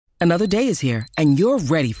Another day is here, and you're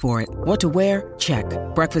ready for it. What to wear? Check.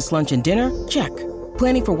 Breakfast, lunch, and dinner? Check.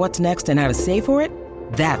 Planning for what's next and how to save for it?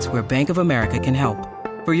 That's where Bank of America can help.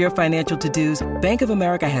 For your financial to-dos, Bank of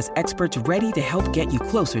America has experts ready to help get you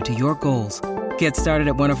closer to your goals. Get started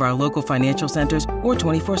at one of our local financial centers or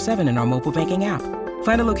 24/7 in our mobile banking app.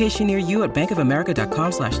 Find a location near you at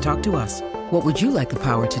bankofamerica.com/talktous. What would you like the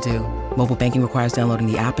power to do? Mobile banking requires downloading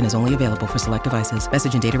the app and is only available for select devices.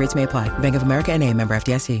 Message and data rates may apply. Bank of America N.A., member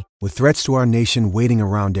FDIC. With threats to our nation waiting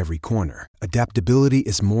around every corner, adaptability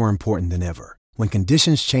is more important than ever. When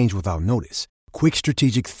conditions change without notice, quick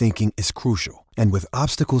strategic thinking is crucial. And with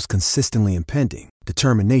obstacles consistently impending,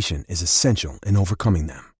 determination is essential in overcoming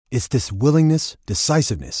them. It's this willingness,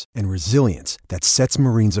 decisiveness, and resilience that sets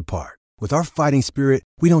Marines apart. With our fighting spirit,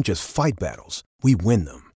 we don't just fight battles, we win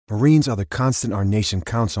them. Marines are the constant our nation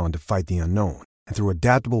counts on to fight the unknown. And through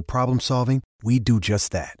adaptable problem solving, we do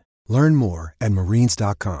just that. Learn more at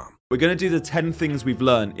marines.com. We're going to do the 10 things we've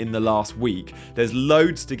learned in the last week. There's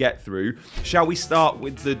loads to get through. Shall we start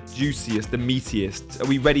with the juiciest, the meatiest? Are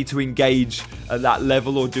we ready to engage at that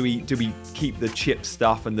level, or do we keep the chip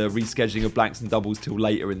stuff and the rescheduling of blanks and doubles till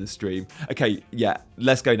later in the stream? Okay, yeah,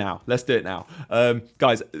 let's go now. Let's do it now.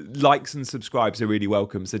 Guys, likes and subscribes are really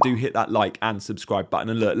welcome, so do hit that like and subscribe button.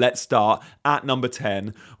 And look, let's start at number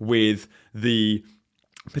 10 with the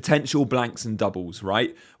potential blanks and doubles,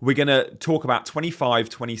 right? We're going to talk about 25,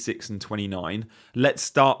 26 and 29. Let's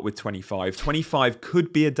start with 25. 25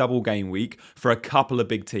 could be a double game week for a couple of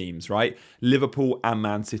big teams, right? Liverpool and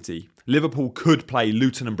Man City. Liverpool could play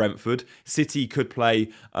Luton and Brentford. City could play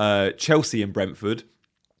Chelsea and Brentford.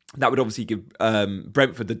 That would obviously give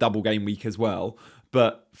Brentford the double game week as well.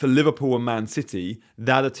 But for Liverpool and Man City,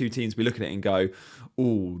 they're the two teams we look at it and go,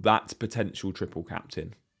 oh, that's potential triple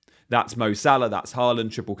captain. That's Mo Salah, that's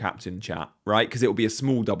Haaland, triple captain chat, right? Because it will be a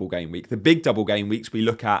small double game week. The big double game weeks we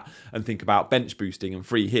look at and think about bench boosting and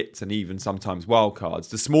free hits and even sometimes wild cards.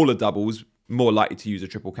 The smaller doubles, more likely to use a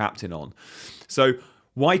triple captain on. So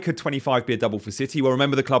why could 25 be a double for City? Well,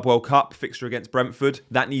 remember the Club World Cup fixture against Brentford?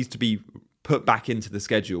 That needs to be put back into the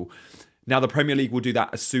schedule. Now, the Premier League will do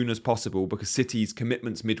that as soon as possible because City's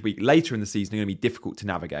commitments midweek later in the season are going to be difficult to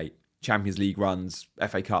navigate. Champions League runs,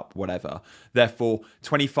 FA Cup, whatever. Therefore,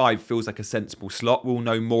 25 feels like a sensible slot. We'll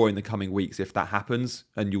know more in the coming weeks if that happens,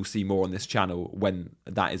 and you'll see more on this channel when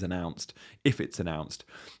that is announced, if it's announced.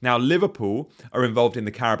 Now, Liverpool are involved in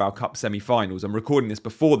the Carabao Cup semi-finals. I'm recording this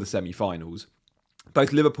before the semi-finals.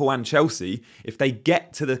 Both Liverpool and Chelsea, if they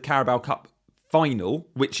get to the Carabao Cup final,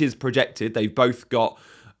 which is projected, they're both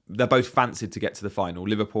fancied to get to the final,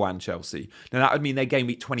 Liverpool and Chelsea. Now, that would mean their game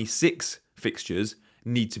week 26 fixtures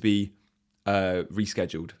need to be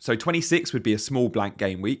rescheduled. So 26 would be a small blank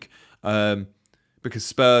game week because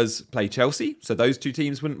Spurs play Chelsea, so those two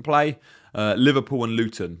teams wouldn't play. Liverpool and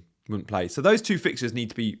Luton wouldn't play. So those two fixtures need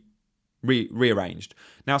to be rearranged.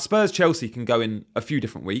 Now, Spurs-Chelsea can go in a few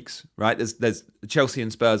different weeks, right? There's Chelsea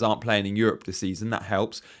and Spurs aren't playing in Europe this season. That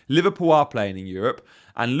helps. Liverpool are playing in Europe,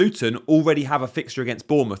 and Luton already have a fixture against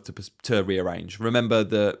Bournemouth to rearrange. Remember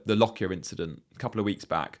the Lockyer incident a couple of weeks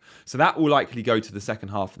back. So that will likely go to the second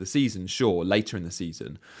half of the season, sure, later in the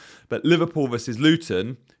season. But Liverpool versus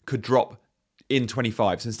Luton could drop in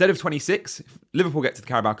 25. So instead of 26, if Liverpool get to the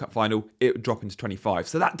Carabao Cup final, it would drop into 25.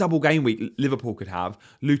 So that double game week Liverpool could have,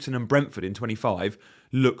 Luton and Brentford in 25,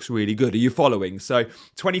 looks really good. Are you following? So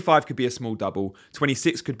 25 could be a small double,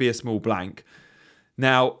 26 could be a small blank.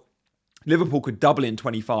 Now, Liverpool could double in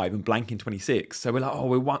 25 and blank in 26. So we're like,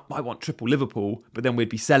 oh, might want triple Liverpool, but then we'd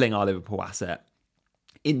be selling our Liverpool asset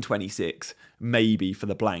in 26, maybe for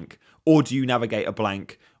the blank. Or do you navigate a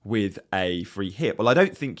blank with a free hit? Well, I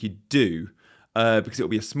don't think you do. Because it will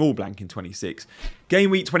be a small blank in 26. Game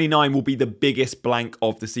week 29 will be the biggest blank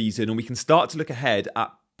of the season, and we can start to look ahead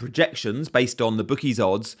at projections based on the bookies'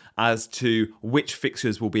 odds as to which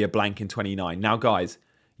fixtures will be a blank in 29. Now, guys,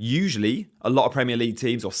 usually a lot of Premier League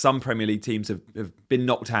teams or some Premier League teams have been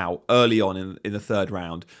knocked out early on in the third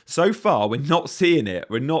round. So far, we're not seeing it.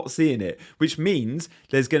 Which means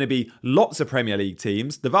there's going to be lots of Premier League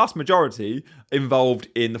teams, the vast majority, involved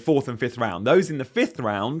in the fourth and fifth round. Those in the fifth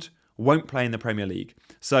round won't play in the Premier League.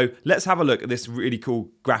 So let's have a look at this really cool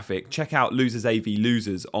graphic. Check out Losers AV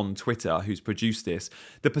Losers on Twitter, who's produced this.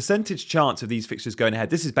 The percentage chance of these fixtures going ahead,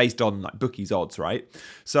 this is based on like bookies odds, right?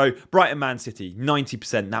 So Brighton Man City,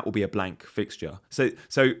 90%, that will be a blank fixture.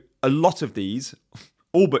 So a lot of these,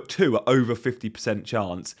 all but two, are over 50%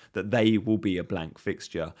 chance that they will be a blank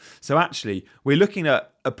fixture. So actually, we're looking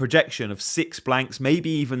at a projection of 6 blanks, maybe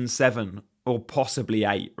even 7 or possibly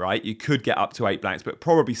 8, right? You could get up to 8 blanks, but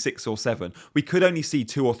probably 6 or 7. We could only see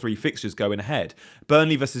 2 or 3 fixtures going ahead.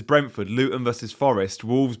 Burnley versus Brentford, Luton versus Forest,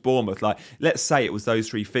 Wolves, Bournemouth. Like, let's say it was those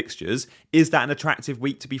 3 fixtures. Is that an attractive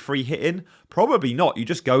week to be free hitting? Probably not. You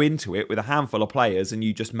just go into it with a handful of players and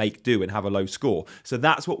you just make do and have a low score. So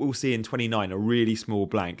that's what we'll see in 29, a really small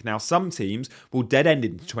blank. Now, some teams will dead end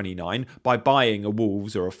into 29 by buying a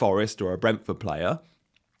Wolves or a Forest or a Brentford player,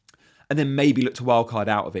 and then maybe look to wildcard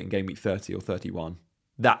out of it in game week 30 or 31.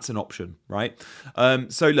 That's an option, right?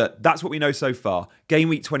 So look, that's what we know so far. Game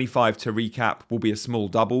week 25, to recap, will be a small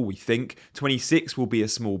double, we think. 26 will be a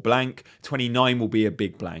small blank. 29 will be a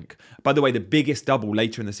big blank. By the way, the biggest double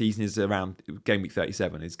later in the season is around game week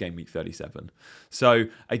 37, is game week 37. So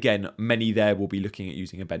again, many there will be looking at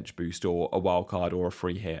using a bench boost or a wild card or a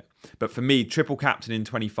free hit. But for me, triple captain in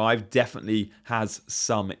 25 definitely has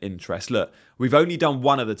some interest. Look, we've only done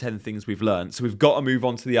one of the 10 things we've learned, so we've got to move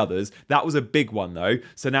on to the others. That was a big one, though.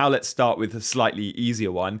 So now let's start with a slightly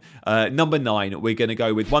easier one. Number 9, we're going to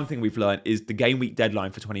go with one thing we've learned is the game week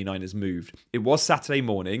deadline for 29 has moved. It was Saturday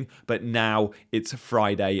morning, but now it's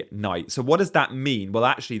Friday night. So what does that mean? Well,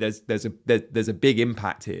 actually, there's a big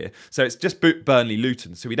impact here. So it's just Burnley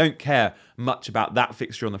Luton, so we don't care much about that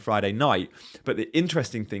fixture on the Friday night. But the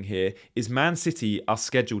interesting thing here is Man City are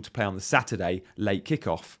scheduled to play on the Saturday late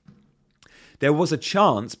kickoff. There was a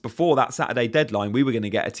chance before that Saturday deadline we were going to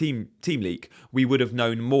get a team leak. We would have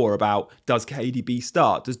known more about, does KDB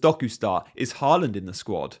start? Does Doku start? Is Haaland in the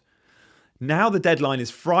squad? Now the deadline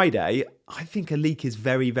is Friday. I think a leak is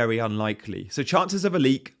very, very unlikely. So chances of a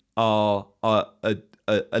leak are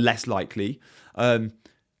less likely.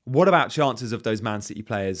 What about chances of those Man City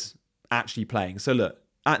players actually playing? So look,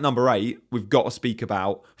 at number 8, we've got to speak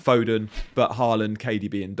about Foden, but Haaland,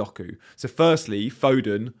 KDB and Doku. So firstly,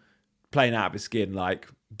 Foden playing out of his skin, like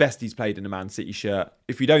best he's played in a Man City shirt.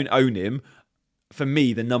 If you don't own him, for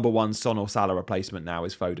me, the number 1 Son or Salah replacement now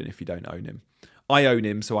is Foden if you don't own him. I own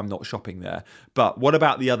him, so I'm not shopping there. But what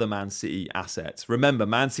about the other Man City assets? Remember,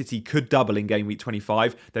 Man City could double in game week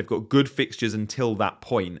 25. They've got good fixtures until that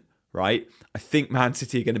point, right? I think Man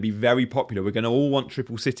City are going to be very popular. We're going to all want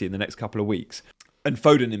triple City in the next couple of weeks. And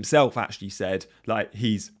Foden himself actually said, like,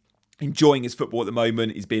 he's enjoying his football at the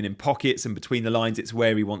moment. He's being in pockets and between the lines. It's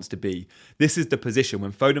where he wants to be. This is the position.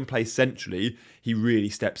 When Foden plays centrally, he really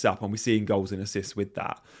steps up, and we're seeing goals and assists with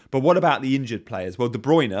that. But what about the injured players? Well, De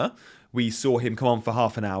Bruyne, we saw him come on for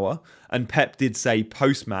half an hour, and Pep did say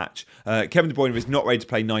post-match, Kevin De Bruyne is not ready to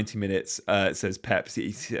play 90 minutes, says Pep.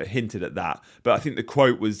 He's hinted at that. But I think the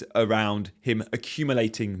quote was around him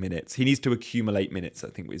accumulating minutes. He needs to accumulate minutes, I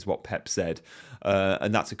think is what Pep said.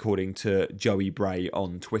 And that's according to Joey Bray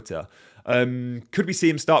on Twitter. Could we see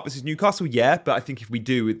him start versus Newcastle? Yeah, but I think if we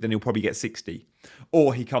do, then he'll probably get 60.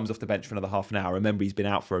 Or he comes off the bench for another half an hour. Remember, he's been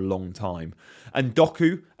out for a long time. And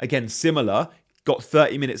Doku, again, similar. Got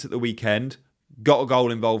 30 minutes at the weekend, got a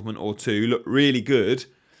goal involvement or 2, looked really good.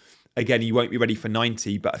 Again, he won't be ready for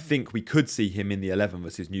 90, but I think we could see him in the 11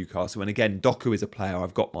 versus Newcastle. And again, Doku is a player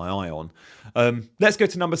I've got my eye on. Let's go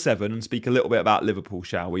to number 7 and speak a little bit about Liverpool,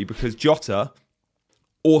 shall we? Because Jota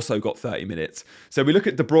also got 30 minutes. So we look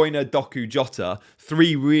at De Bruyne, Doku, Jota,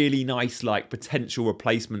 3 really nice potential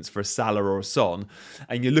replacements for a Salah or a Son,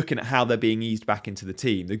 and you're looking at how they're being eased back into the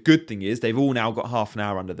team. The good thing is they've all now got half an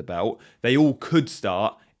hour under the belt. They all could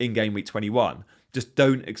start in game week 21. Just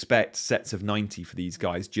don't expect sets of 90 for these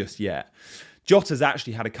guys just yet. Jota's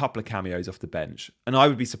actually had a couple of cameos off the bench, and I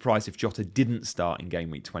would be surprised if Jota didn't start in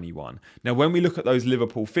game week 21. Now, when we look at those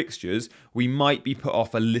Liverpool fixtures, we might be put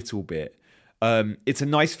off a little bit. It's a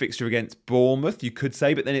nice fixture against Bournemouth, you could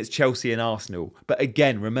say, but then it's Chelsea and Arsenal. But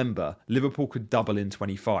again, remember, Liverpool could double in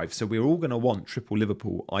 25. So we're all going to want triple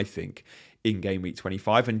Liverpool, I think, in game week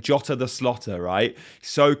 25. And Jota the slotter, right?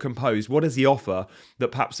 So composed. What does he offer that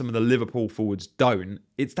perhaps some of the Liverpool forwards don't?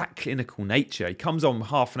 It's that clinical nature. He comes on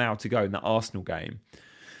half an hour to go in that Arsenal game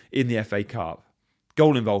in the FA Cup.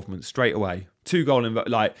 Goal involvement straight away. 2 goal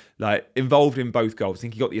involved in both goals. I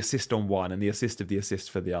think he got the assist on one and the assist of the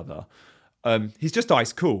assist for the other. He's just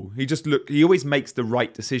ice cool. He always makes the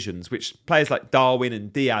right decisions, which players like Darwin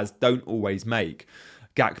and Diaz don't always make.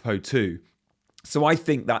 Gakpo too. So I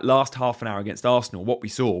think that last half an hour against Arsenal, what we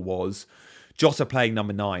saw was Jota playing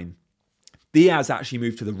number 9. Diaz actually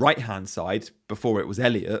moved to the right-hand side before it was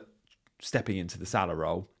Elliott stepping into the Salah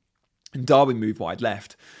role. And Darwin moved wide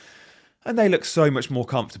left. And they look so much more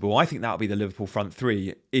comfortable. I think that'll be the Liverpool front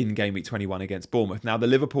 3 in game week 21 against Bournemouth. Now, the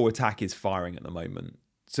Liverpool attack is firing at the moment.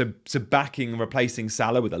 So backing and replacing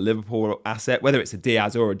Salah with a Liverpool asset, whether it's a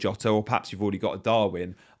Diaz or a Jota, or perhaps you've already got a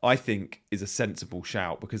Darwin, I think is a sensible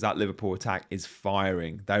shout because that Liverpool attack is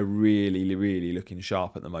firing. They're really, really looking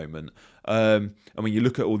sharp at the moment. And when you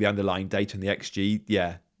look at all the underlying data and the XG,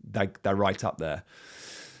 yeah, they're right up there.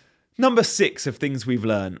 Number 6 of things we've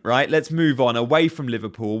learned, right? Let's move on away from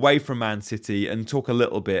Liverpool, away from Man City, and talk a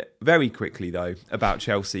little bit, very quickly though, about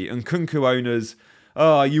Chelsea. And Nkunku owners,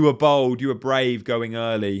 oh, you were bold, you were brave going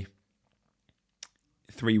early.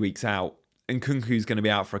 3 weeks out. Nkunku's going to be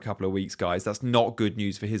out for a couple of weeks, guys. That's not good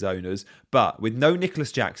news for his owners. But with no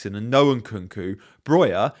Nicholas Jackson and no Nkunku,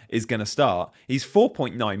 Breuer is going to start. He's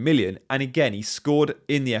 4.9 million. And again, he scored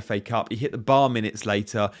in the FA Cup. He hit the bar minutes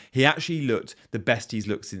later. He actually looked the best he's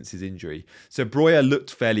looked since his injury. So Breuer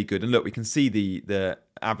looked fairly good. And look, we can see the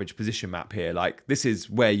average position map here. Like, this is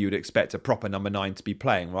where you'd expect a proper number 9 to be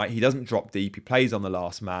playing, right? He doesn't drop deep. He plays on the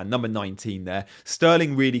last man. Number 19 there.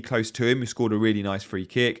 Sterling really close to him, who scored a really nice free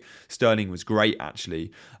kick. Sterling was great,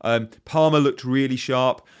 actually. Palmer looked really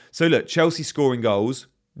sharp. So look, Chelsea scoring goals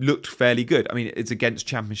looked fairly good. I mean, it's against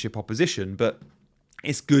championship opposition, but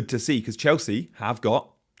it's good to see because Chelsea have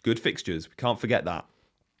got good fixtures. We can't forget that.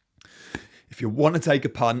 If you want to take a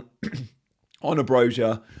punt on a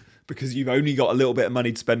Brozier because you've only got a little bit of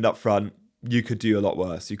money to spend up front, you could do a lot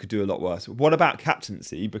worse. What about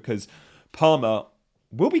captaincy? Because Palmer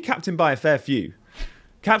will be captained by a fair few.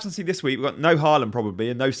 Captaincy this week, we've got no Haaland probably,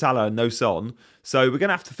 and no Salah and no Son. So we're going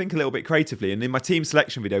to have to think a little bit creatively. And in my team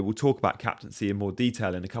selection video, we'll talk about captaincy in more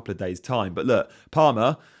detail in a couple of days' time. But look,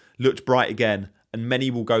 Palmer looked bright again, and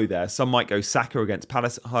many will go there. Some might go Saka against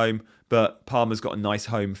Palace at home, but Palmer's got a nice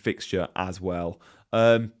home fixture as well.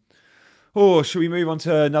 Should we move on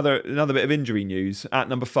to another bit of injury news at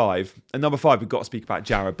number 5? At number 5, we've got to speak about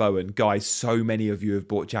Jarrod Bowen. Guys, so many of you have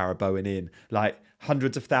bought Jarrod Bowen in. Like,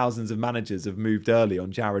 hundreds of thousands of managers have moved early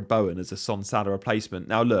on Jarrod Bowen as a Son Salah replacement.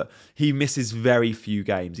 Now, look, he misses very few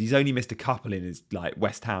games. He's only missed a couple in his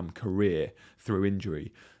West Ham career through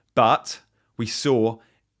injury. But we saw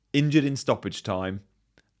injured in stoppage time.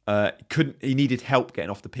 He needed help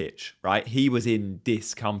getting off the pitch, right? He was in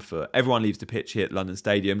discomfort. Everyone leaves the pitch here at London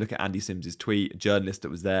Stadium. Look at Andy Sims's tweet. A journalist that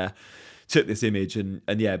was there took this image and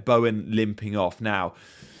yeah, Bowen limping off. Now,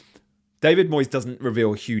 David Moyes doesn't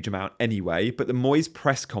reveal a huge amount anyway, but the Moyes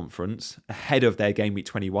press conference ahead of their Game Week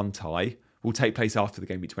 21 tie will take place after the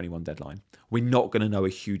Game Week 21 deadline. We're not going to know a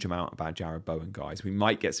huge amount about Jarrod Bowen, guys. We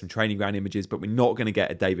might get some training ground images, but we're not going to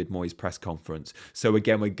get a David Moyes press conference. So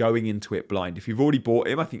again, we're going into it blind. If you've already bought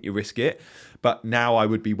him, I think you risk it. But now I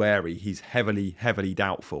would be wary. He's heavily, heavily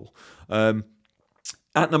doubtful.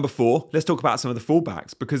 At number 4, let's talk about some of the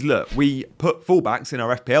fullbacks because look, we put fullbacks in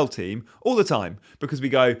our FPL team all the time because we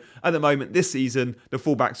go, at the moment this season, the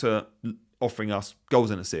fullbacks are offering us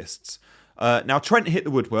goals and assists. Now Trent hit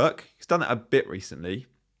the woodwork. He's done that a bit recently.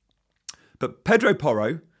 But Pedro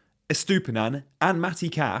Porro, Estupinan and Matty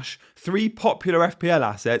Cash, 3 popular FPL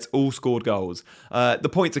assets, all scored goals. The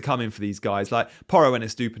points are coming for these guys. Like Porro and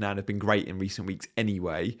Estupinan have been great in recent weeks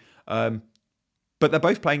anyway. But they're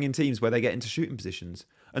both playing in teams where they get into shooting positions.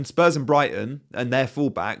 And Spurs and Brighton and their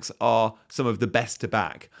fullbacks are some of the best to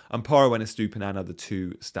back. And Porro and Estupinan are the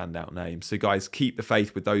 2 standout names. So guys, keep the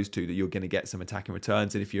faith with those 2 that you're going to get some attacking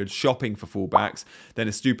returns. And if you're shopping for fullbacks, then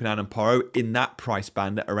Estupinan and Porro in that price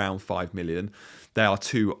band at around 5 million. They are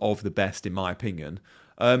 2 of the best in my opinion.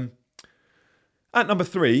 At number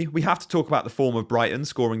 3, we have to talk about the form of Brighton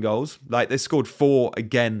scoring goals. Like, they scored 4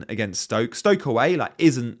 again against Stoke. Stoke away,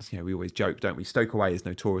 isn't, we always joke, don't we? Stoke away is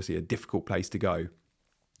notoriously a difficult place to go.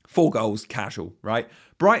 4 goals, casual, right?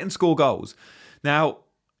 Brighton score goals. Now,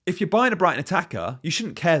 if you're buying a Brighton attacker, you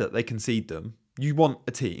shouldn't care that they concede them. You want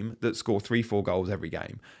a team that score 3-4 goals every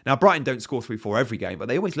game. Now, Brighton don't score 3-4 every game, but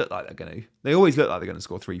they always look like they're going to. They always look like they're going to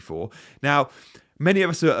score 3-4. Now, many of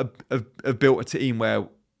us have built a team where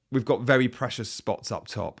we've got very precious spots up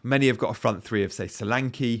top. Many have got a front 3 of, say,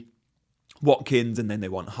 Solanke, Watkins, and then they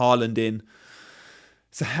want Haaland in.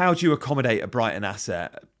 So how do you accommodate a Brighton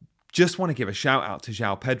asset? Just want to give a shout out to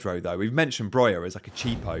João Pedro, though. We've mentioned Breuer as like a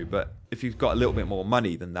cheapo, but if you've got a little bit more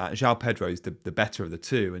money than that, João Pedro is the better of the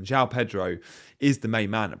 2. And João Pedro is the main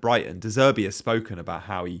man at Brighton. De Zerbi has spoken about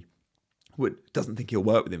how he doesn't think he'll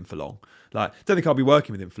work with him for long. Don't think I'll be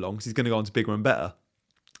working with him for long because he's going to go on to bigger and better.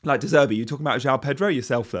 De Zerbi, you're talking about João Pedro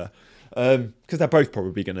yourself there. Because they're both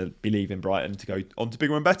probably going to be leaving Brighton to go on to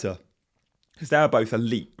bigger and better. Because they are both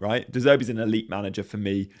elite, right? De Zerbi's an elite manager for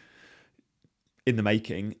me in the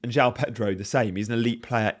making. And João Pedro, the same. He's an elite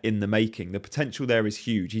player in the making. The potential there is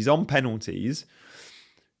huge. He's on penalties.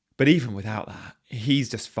 But even without that, he's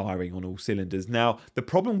just firing on all cylinders. Now, the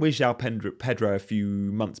problem with João Pedro a few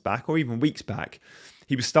months back, or even weeks back,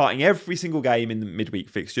 He was starting every single game in the midweek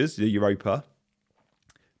fixtures, the Europa.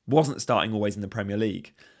 Wasn't starting always in the Premier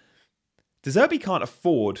League. De Zerbi can't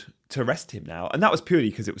afford to rest him now. And that was purely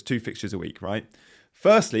because it was 2 fixtures a week, right?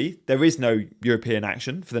 Firstly, there is no European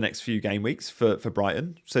action for the next few game weeks for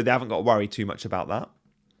Brighton. So they haven't got to worry too much about that.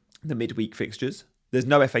 The midweek fixtures. There's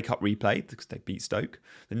no FA Cup replay because they beat Stoke.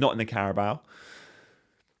 They're not in the Carabao.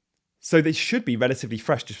 So they should be relatively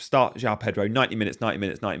fresh to start João Pedro 90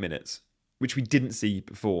 minutes, which we didn't see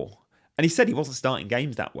before. And he said he wasn't starting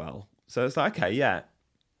games that well. So it's like, okay, yeah.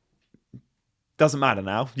 Doesn't matter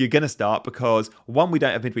now. You're going to start because 1, we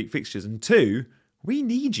don't have midweek fixtures, and 2, we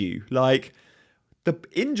need you. Like, the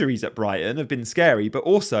injuries at Brighton have been scary, but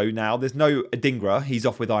also now there's no Adingra. He's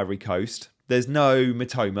off with Ivory Coast. There's no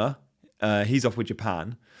Mitoma. He's off with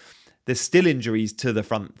Japan. There's still injuries to the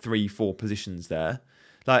front 3-4 positions there.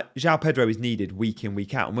 Like, João Pedro is needed week in,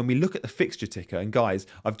 week out. And when we look at the fixture ticker, and guys,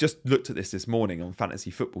 I've just looked at this morning on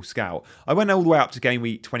Fantasy Football Scout. I went all the way up to game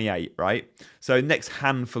week 28, right? So next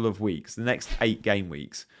handful of weeks, the next 8 game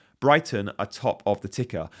weeks, Brighton are top of the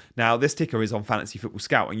ticker. Now, this ticker is on Fantasy Football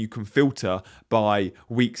Scout, and you can filter by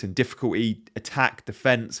weeks and difficulty, attack,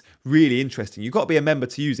 defence. Really interesting. You've got to be a member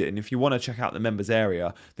to use it. And if you want to check out the members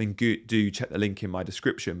area, then do check the link in my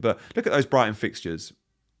description. But look at those Brighton fixtures.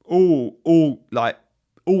 All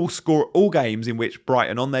games in which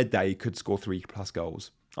Brighton on their day could score 3+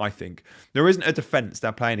 goals. I think there isn't a defence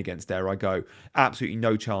they're playing against. There I go. Absolutely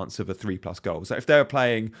no chance of a 3+ goals. So if they were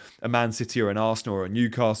playing a Man City or an Arsenal or a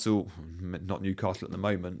Newcastle, not Newcastle at the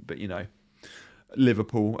moment, but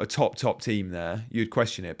Liverpool, a top team there, you'd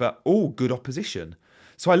question it. But all good opposition.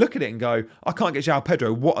 So I look at it and go, I can't get João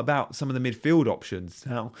Pedro. What about some of the midfield options?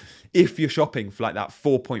 Now, if you're shopping for like that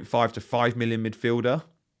 4.5 to 5 million midfielder,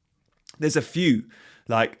 there's a few.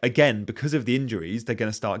 Like, again, because of the injuries, they're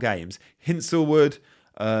going to start games. Hinselwood,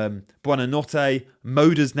 Buonanotte,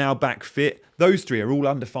 Moda's now back fit. Those 3 are all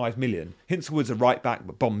under 5 million. Hinselwood's a right back,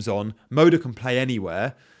 but bombs on. Moda can play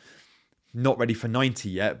anywhere. Not ready for 90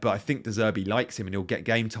 yet, but I think De Zerbi likes him and he'll get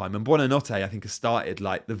game time. And Buonanotte, I think, has started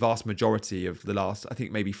like the vast majority of the last, I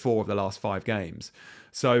think maybe 4 of the last 5 games.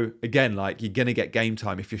 So again, like, you're going to get game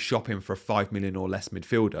time if you're shopping for a 5 million or less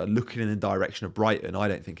midfielder. Looking in the direction of Brighton, I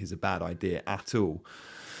don't think is a bad idea at all.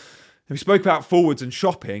 And we spoke about forwards and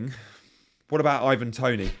shopping. What about Ivan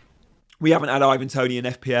Toney? We haven't had Ivan Toney in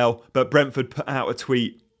FPL, but Brentford put out a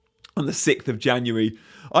tweet on the 6th of January.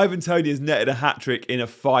 Ivan Toney has netted a hat-trick in a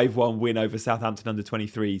 5-1 win over Southampton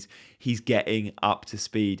under-23s. He's getting up to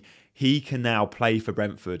speed. He can now play for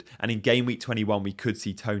Brentford. And in game week 21, we could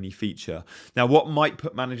see Toney feature. Now, what might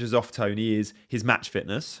put managers off Toney is his match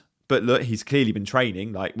fitness. But look, he's clearly been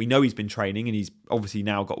training. Like, we know he's been training, and he's obviously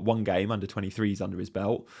now got 1 game under-23s under his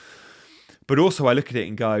belt. But also, I look at it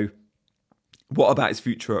and go, what about his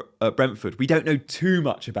future at Brentford? We don't know too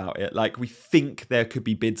much about it. Like, we think there could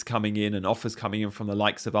be bids coming in and offers coming in from the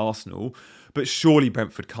likes of Arsenal, but surely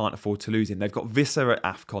Brentford can't afford to lose him. They've got Visser at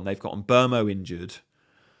AFCON. They've got Mbermo injured.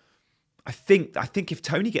 I think if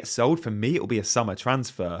Toney gets sold, for me, it'll be a summer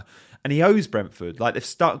transfer. And he owes Brentford. Like, they've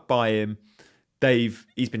stuck by him.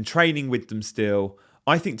 He's been training with them still.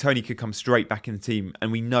 I think Toney could come straight back in the team.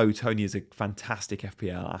 And we know Toney is a fantastic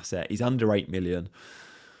FPL asset. He's under 8 million.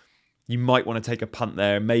 You might want to take a punt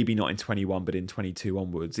there, maybe not in 21, but in 22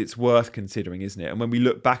 onwards. It's worth considering, isn't it? And when we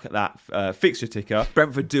look back at that fixture ticker,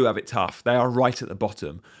 Brentford do have it tough. They are right at the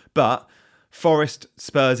bottom. But Forest,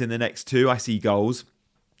 Spurs in the next 2, I see goals.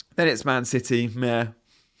 Then it's Man City, meh.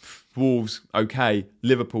 Wolves, okay.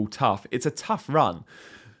 Liverpool, tough. It's a tough run.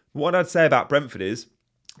 What I'd say about Brentford is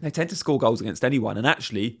they tend to score goals against anyone. And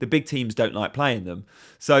actually, the big teams don't like playing them.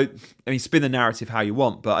 So, I mean, spin the narrative how you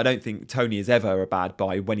want, but I don't think Toney is ever a bad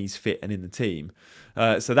buy when he's fit and in the team.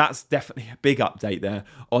 So that's definitely a big update there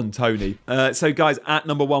on Toney. So guys, at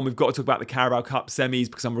number 1, we've got to talk about the Carabao Cup semis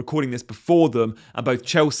because I'm recording this before them and both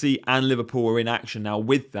Chelsea and Liverpool are in action. Now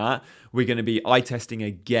with that, we're going to be eye testing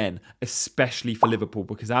again, especially for Liverpool,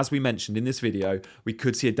 because as we mentioned in this video, we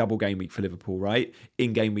could see a double game week for Liverpool, right?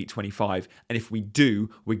 In game week 25. And if we do,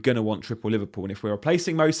 we're going to want triple Liverpool. And if we're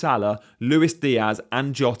replacing Mo Salah, Luis Diaz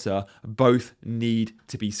and Jota both need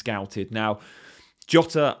to be scouted. Now,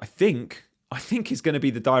 Jota, I think is going to be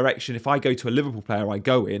the direction. If I go to a Liverpool player, I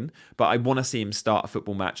go in, but I want to see him start a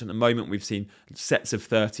football match. At the moment, we've seen sets of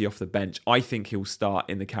 30 off the bench. I think he'll start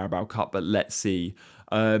in the Carabao Cup, but let's see.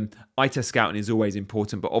 Eye test scouting is always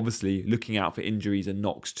important, but obviously looking out for injuries and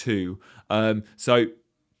knocks too. So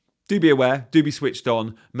do be aware, do be switched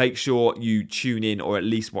on. Make sure you tune in or at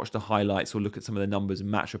least watch the highlights or look at some of the numbers and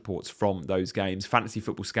match reports from those games. Fantasy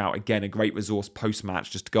Football Scout, again, a great resource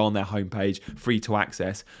post-match, just to go on their homepage, free to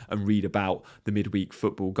access, and read about the midweek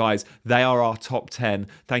football. Guys, they are our top 10.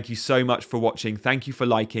 Thank you so much for watching. Thank you for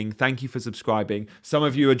liking. Thank you for subscribing. Some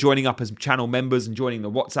of you are joining up as channel members and joining the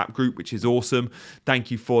WhatsApp group, which is awesome. Thank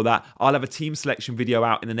you for that. I'll have a team selection video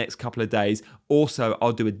out in the next couple of days. Also,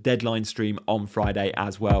 I'll do a deadline stream on Friday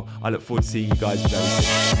as well. I look forward to seeing you guys very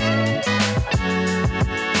soon.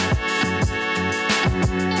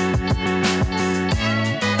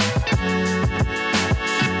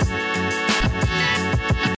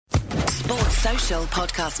 Sports Social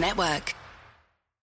Podcast Network.